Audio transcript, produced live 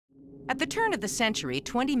At the turn of the century,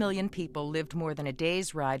 20 million people lived more than a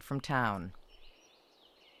day's ride from town.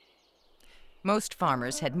 Most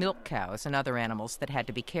farmers had milk cows and other animals that had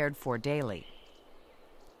to be cared for daily.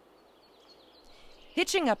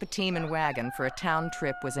 Hitching up a team and wagon for a town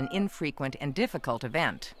trip was an infrequent and difficult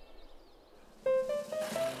event.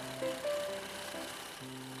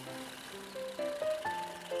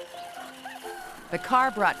 The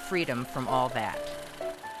car brought freedom from all that.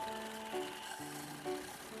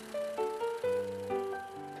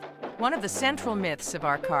 One of the central myths of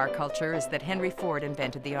our car culture is that Henry Ford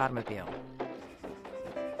invented the automobile.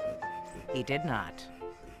 He did not.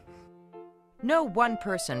 No one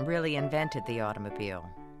person really invented the automobile.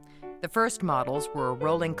 The first models were a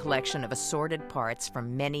rolling collection of assorted parts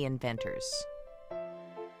from many inventors.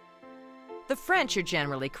 The French are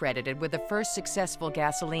generally credited with the first successful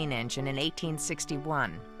gasoline engine in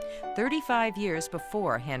 1861, 35 years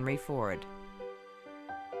before Henry Ford.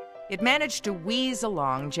 It managed to wheeze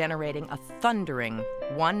along, generating a thundering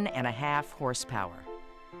 1.5 horsepower.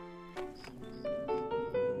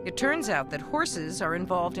 It turns out that horses are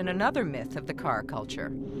involved in another myth of the car culture.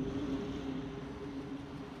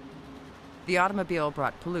 The automobile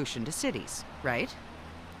brought pollution to cities, right?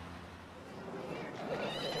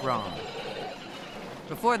 Wrong.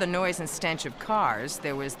 Before the noise and stench of cars,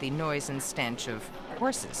 there was the noise and stench of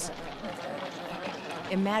horses.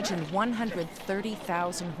 Imagine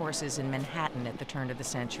 130,000 horses in Manhattan at the turn of the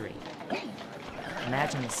century.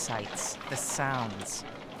 Imagine the sights, the sounds.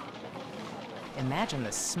 Imagine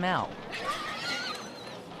the smell.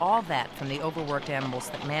 All that from the overworked animals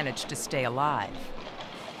that managed to stay alive.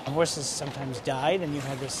 Horses sometimes died, and you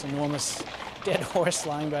had this enormous dead horse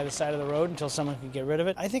lying by the side of the road until someone could get rid of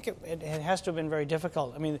it. I think it has to have been very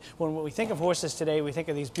difficult. I mean, when we think of horses today, we think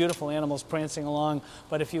of these beautiful animals prancing along,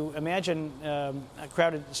 but if you imagine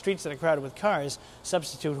streets that are crowded with cars,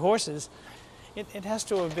 substitute horses, it has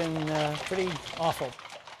to have been pretty awful.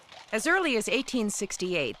 As early as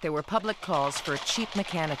 1868, there were public calls for a cheap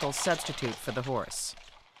mechanical substitute for the horse.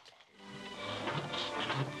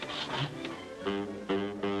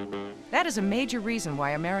 That is a major reason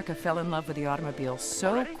why America fell in love with the automobile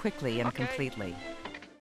so quickly and completely.